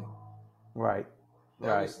know, like Right, that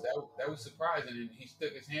right, was that was surprising. And he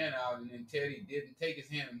stuck his hand out, and then Teddy didn't take his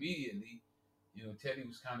hand immediately. You know, Teddy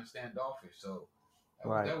was kind of standoffish, so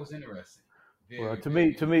right. that was interesting. Well, Very to me,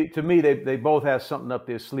 very to interesting. me, to me, they both have something up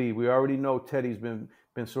their sleeve. We already know Teddy's been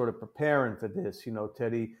sort of preparing for this.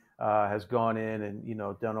 Teddy has gone in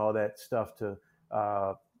and done all that stuff to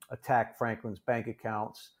uh, attack Franklin's bank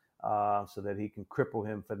accounts so that he can cripple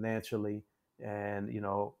him financially. And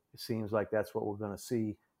it seems like that's what we're going to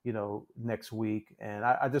see. Next week. And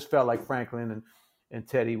I just felt like Franklin and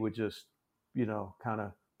Teddy were just kind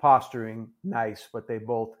of posturing nice, but they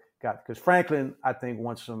both got because Franklin I think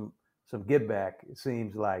wants some get back. It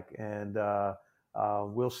seems like, and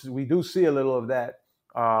we do see a little of that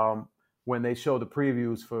when they show the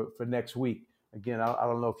previews for next week. Again, I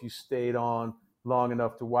don't know if you stayed on long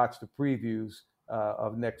enough to watch the previews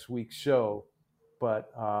of next week's show,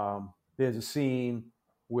 but there's a scene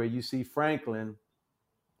where you see Franklin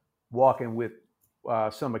walking with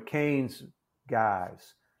some of Kane's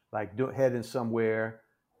guys, like heading somewhere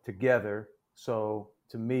together. So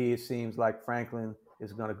to me, it seems like Franklin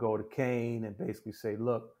is going to go to Kane and basically say,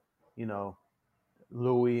 look, you know,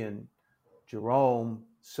 Louie and Jerome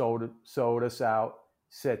sold us out,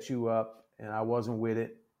 set you up, and I wasn't with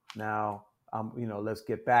it. Now, let's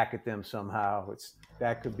get back at them somehow.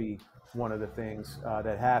 That could be one of the things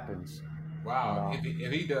that happens. Wow, Uh,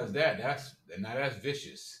 if he does that, that's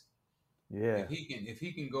vicious. yeah, If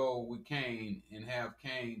he can go with Kane and have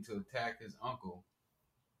Kane to attack his uncle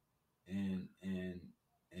and and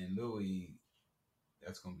and Louis,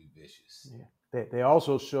 that's gonna be vicious. yeah. They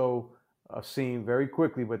also show a scene very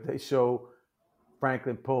quickly, but they show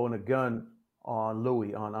Franklin pulling a gun on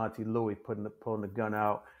Louie, on Auntie Louie, pulling the gun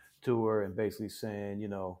out to her and basically saying,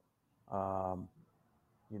 um,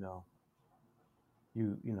 you know,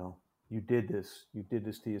 you did this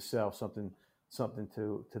to yourself, something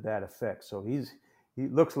to that effect. So he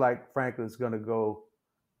looks like Franklin's going to go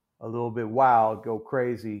a little bit wild, go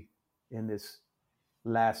crazy in this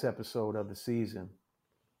last episode of the season.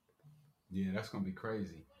 Yeah, that's gonna be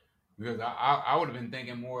crazy. because I would have been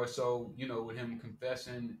thinking more so, with him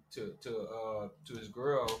confessing to his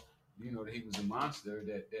girl, that he was a monster,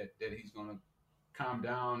 that he's gonna calm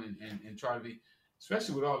down and try to be,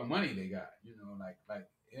 especially with all the money they got, like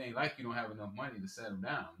it ain't like you don't have enough money to settle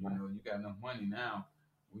down. You got enough money now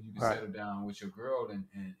where you can Right. settle down with your girl and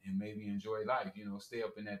maybe enjoy life, stay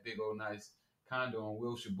up in that big old nice condo on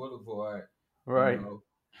Wilshire Boulevard, Right.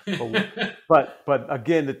 But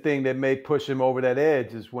again, the thing that may push him over that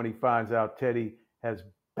edge is when he finds out Teddy has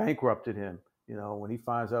bankrupted him. When he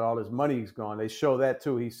finds out all his money's gone, they show that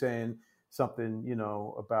too. He's saying something,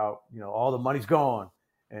 about all the money's gone,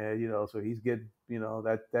 and so he's getting,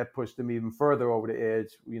 that pushed him even further over the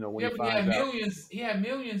edge. When he but finds out. He had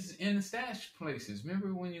millions in the stash places.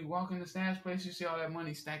 Remember when you walk in the stash place, you see all that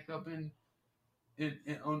money stacked up in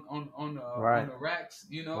on the racks.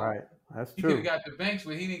 Right. That's He could true. have got the banks,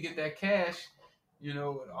 but he didn't get that cash.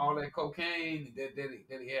 All that cocaine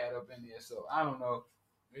that he had up in there. So I don't know.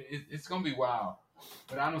 It's gonna be wild,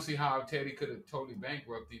 but I don't see how Teddy could have totally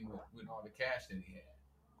bankrupted him with all the cash that he had.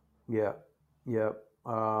 Yeah.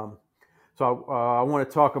 So I want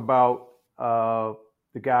to talk about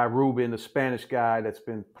the guy Ruben, the Spanish guy that's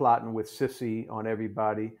been plotting with Sissy on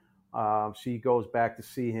everybody. She goes back to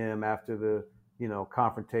see him after the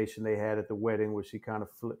confrontation they had at the wedding, where she kind of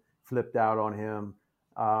flipped out on him,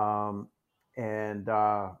 and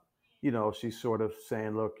she's sort of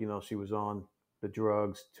saying, look, she was on the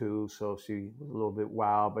drugs too, so she was a little bit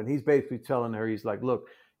wild. But he's basically telling her, he's like, look,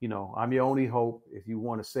 I'm your only hope if you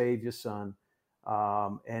want to save your son.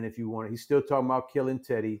 And if you want, he's still talking about killing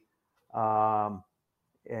Teddy. And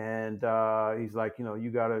he's like,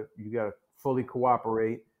 you gotta fully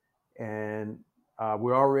cooperate. And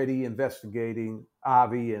we're already investigating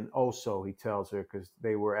Avi and Oso, he tells her, because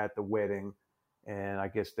they were at the wedding, and I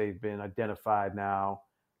guess they've been identified now.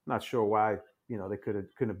 Not sure why, they couldn't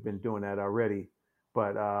have been doing that already.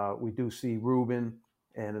 But we do see Ruben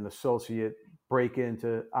and an associate break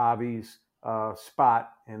into Avi's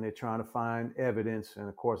spot, and they're trying to find evidence. And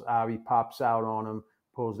of course, Avi pops out on him,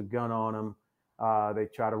 pulls a gun on him. They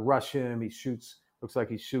try to rush him. He shoots. Looks like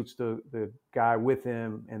he shoots the guy with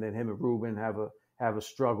him, and then him and Ruben have a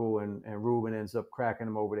struggle, and Ruben ends up cracking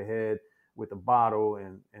him over the head with a bottle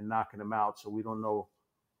and knocking him out. So we don't know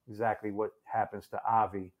exactly what happens to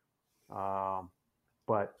Avi,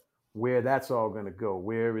 but where that's all going to go.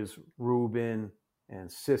 Where is Ruben and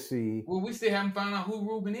Sissy? Well, we still haven't found out who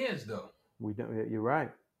Ruben is, though. We don't. You're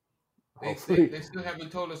right. They still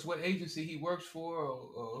haven't told us what agency he works for,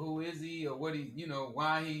 or who is he, or what he,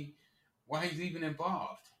 why he's even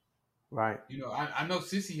involved. Right. I know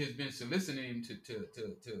Sissy has been soliciting him to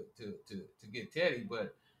get Teddy,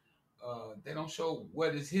 but they don't show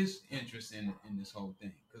what is his interest in this whole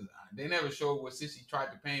thing, because they never showed what Sissy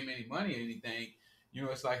tried to pay him any money or anything.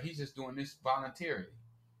 It's like he's just doing this voluntarily.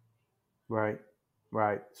 Right.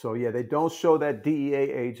 So yeah, they don't show that DEA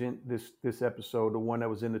agent this episode, the one that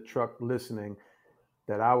was in the truck listening,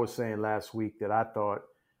 that I was saying last week that I thought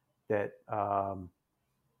that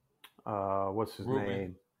what's his Ruben.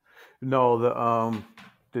 name? No,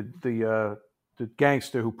 the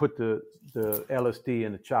gangster who put the LSD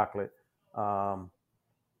in the chocolate.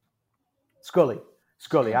 Scully.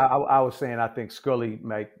 I was saying I think Scully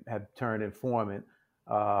might have turned informant,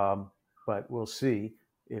 but we'll see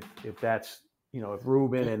if that's if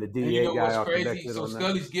Ruben and the DA guy are connected. So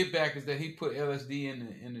Scully's get back is that he put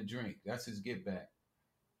LSD in the drink. That's his get back.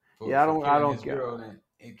 I don't get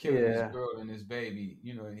and killing his girl and his baby.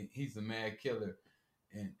 He's the mad killer,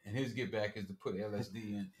 and his get back is to put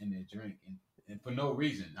LSD in their drink, and for no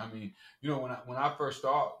reason. I mean, when I first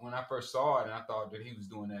saw it, and I thought that he was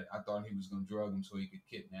doing that, I thought he was going to drug him so he could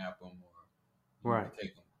kidnap him or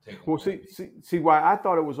take him. Well, see why I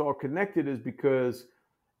thought it was all connected is because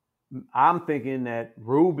I'm thinking that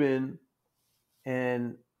Ruben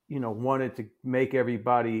and wanted to make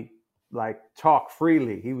everybody like talk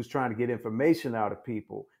freely. He was trying to get information out of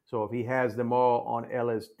people. So if he has them all on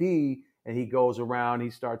LSD and he goes around, he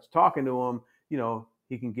starts talking to them,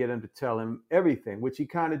 he can get them to tell him everything, which he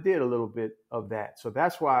kind of did a little bit of that. So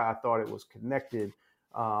that's why I thought it was connected.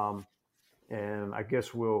 And I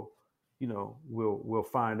guess we'll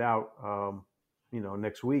find out,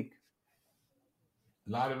 next week.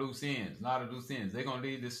 A lot of loose ends. They're gonna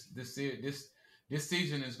leave this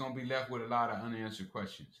season is gonna be left with a lot of unanswered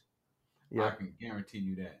questions. Yeah, I can guarantee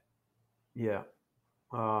you that. Yeah.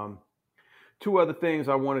 Two other things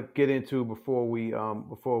I want to get into before we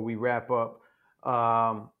wrap up.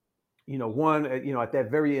 One, at that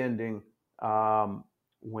very ending,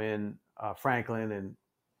 when Franklin and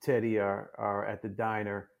Teddy are at the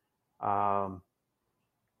diner,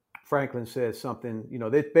 Franklin says something.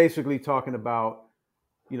 They're basically talking about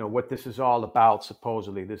what this is all about.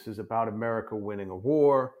 Supposedly, this is about America winning a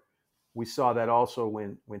war. We saw that also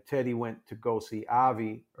when Teddy went to go see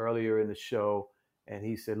Avi earlier in the show, and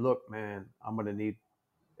he said, "Look, man, I'm going to need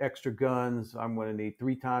extra guns. I'm going to need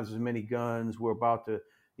 3 times as many guns. We're about to,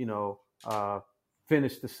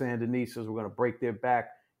 finish the Sandinistas. We're going to break their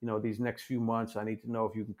back. These next few months. I need to know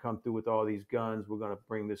if you can come through with all these guns. We're going to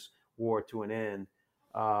bring this war to an end."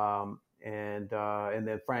 And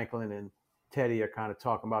then Franklin and Teddy are kind of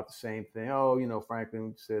talking about the same thing. Oh,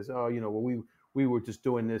 Franklin says, "Oh, well, we were just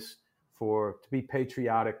doing this to be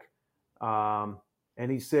patriotic." And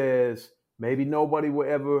he says, maybe nobody will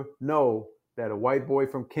ever know that a white boy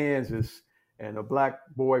from Kansas and a black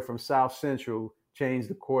boy from South Central changed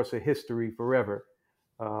the course of history forever.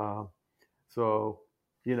 So,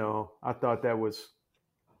 I thought that was,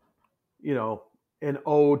 an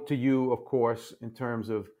ode to you, of course, in terms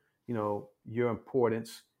of, your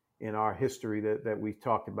importance in our history that we've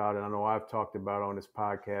talked about. And I know I've talked about on this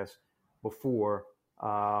podcast before.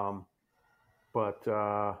 But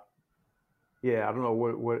yeah, I don't know.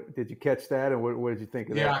 What did you catch that, and what did you think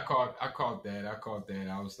of that? Yeah, I caught that. I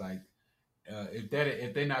was like,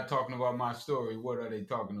 if they're not talking about my story, what are they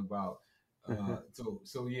talking about?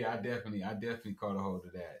 So yeah, I definitely caught a hold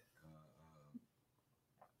of that.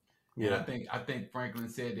 And Yeah, I think Franklin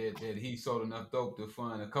said that he sold enough dope to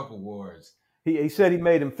fund a couple wars. he said he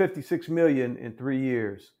made him 56 million in 3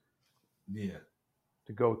 years. Yeah.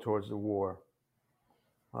 To go towards the war.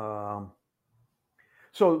 So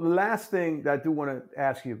the last thing that I do want to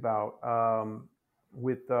ask you about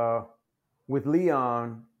with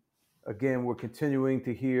Leon, again, we're continuing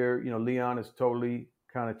to hear, Leon has totally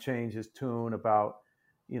kind of changed his tune about,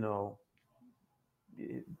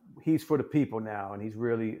 he's for the people now, and he's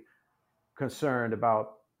really concerned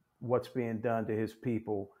about what's being done to his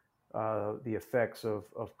people, the effects of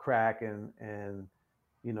crack and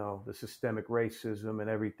the systemic racism and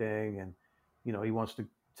everything, and he wants to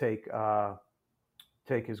take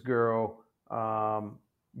his girl,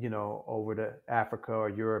 over to Africa or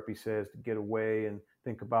Europe. He says to get away and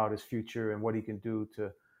think about his future and what he can do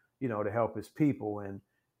to, to help his people.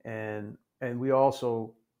 And we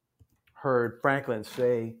also heard Franklin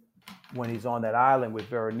say when he's on that island with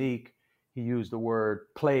Veronique, he used the word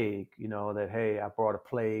plague. That hey, I brought a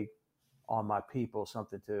plague on my people,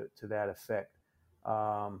 something to that effect.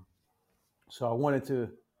 So I wanted to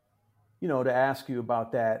to ask you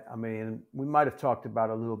about that. I mean, we might have talked about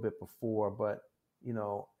it a little bit before, but,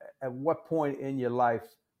 at what point in your life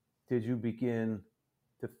did you begin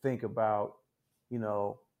to think about,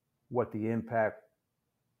 what the impact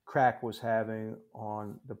crack was having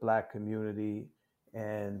on the Black community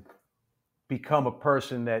and become a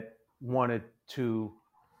person that wanted to,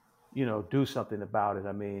 do something about it?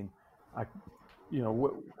 I mean, I,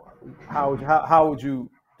 how would you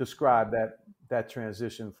describe that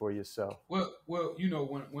transition for yourself? Well,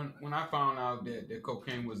 when I found out that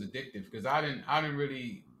cocaine was addictive, because I didn't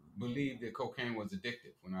really believe that cocaine was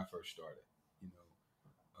addictive when I first started. You know,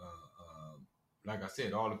 like I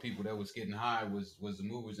said, all the people that was getting high was the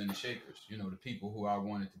movers and the shakers. The people who I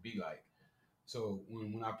wanted to be like. So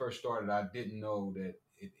when I first started, I didn't know that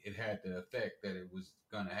it had the effect that it was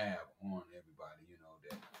gonna have on everybody.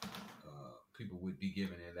 That people would be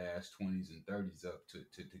giving their last 20s and 30s up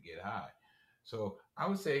to get high. So I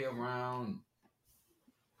would say around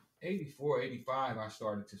 84, 85, I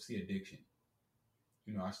started to see addiction.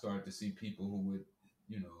 I started to see people who would,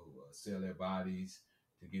 sell their bodies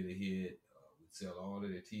to get a hit, would sell all of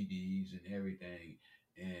their TVs and everything.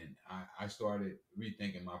 And I started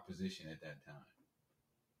rethinking my position at that time.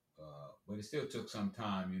 But it still took some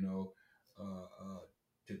time,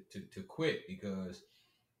 to quit, because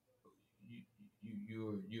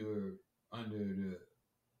you're under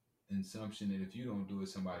the assumption that if you don't do it,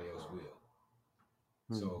 somebody else will.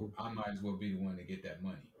 So I might as well be the one to get that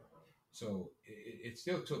money. So it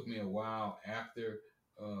still took me a while after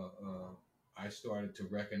I started to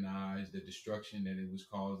recognize the destruction that it was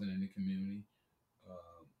causing in the community.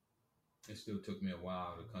 It still took me a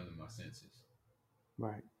while to come to my senses.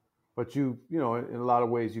 Right. But in a lot of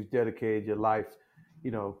ways, you've dedicated your life,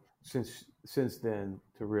 since then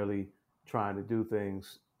to really trying to do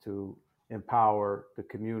things to empower the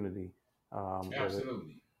community.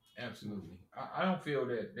 Absolutely, absolutely. I don't feel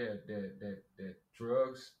that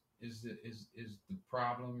drugs is the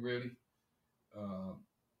problem really. Uh,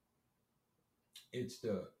 it's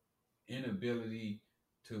the inability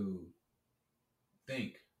to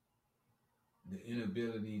think, the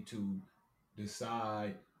inability to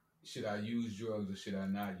decide should I use drugs or should I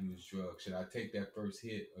not use drugs? Should I take that first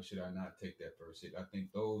hit or should I not take that first hit? I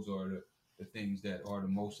think those are the things that are the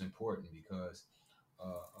most important, because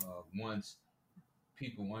once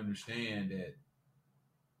people understand that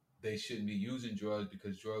they shouldn't be using drugs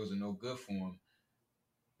because drugs are no good for them,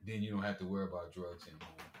 then you don't have to worry about drugs anymore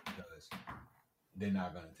because they're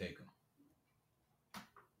not going to take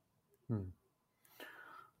them.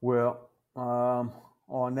 Well,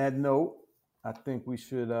 on that note, I think we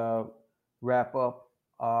should wrap up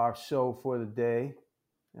our show for the day,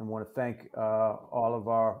 and want to thank all of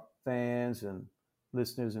our fans and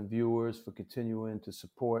listeners and viewers for continuing to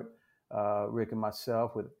support Rick and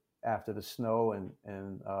myself with After the Snow and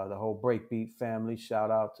the whole Breakbeat family.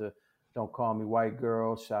 Shout out to Don't Call Me White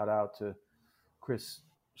Girl. Shout out to Chris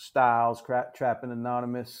Styles, Trapping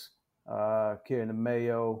Anonymous, Kieran the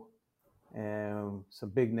Mayo, and some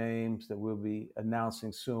big names that we'll be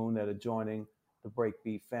announcing soon that are joining the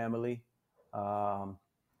Breakbeat family. So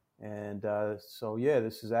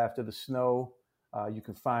this is After the Snow. You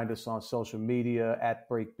can find us on social media at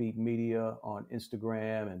Breakbeat Media on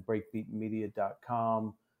Instagram and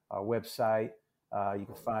breakbeatmedia.com, our website. You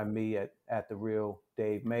can find me at The Real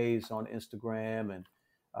Dave Mays on Instagram, and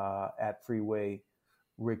at Freeway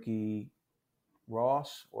Ricky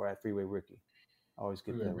Ross, or at Freeway Ricky. I always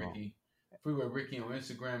get that wrong. Freeway Ricky on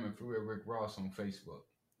Instagram and Freeway Rick Ross on Facebook.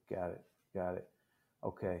 Got it.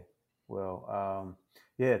 Okay. Well,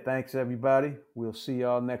 thanks everybody. We'll see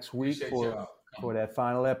y'all next week for that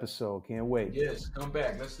final episode. Can't wait. Yes, come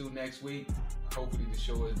back. Let's do next week. Hopefully the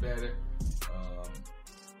show is better.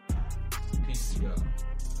 Peace to y'all.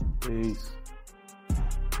 Peace.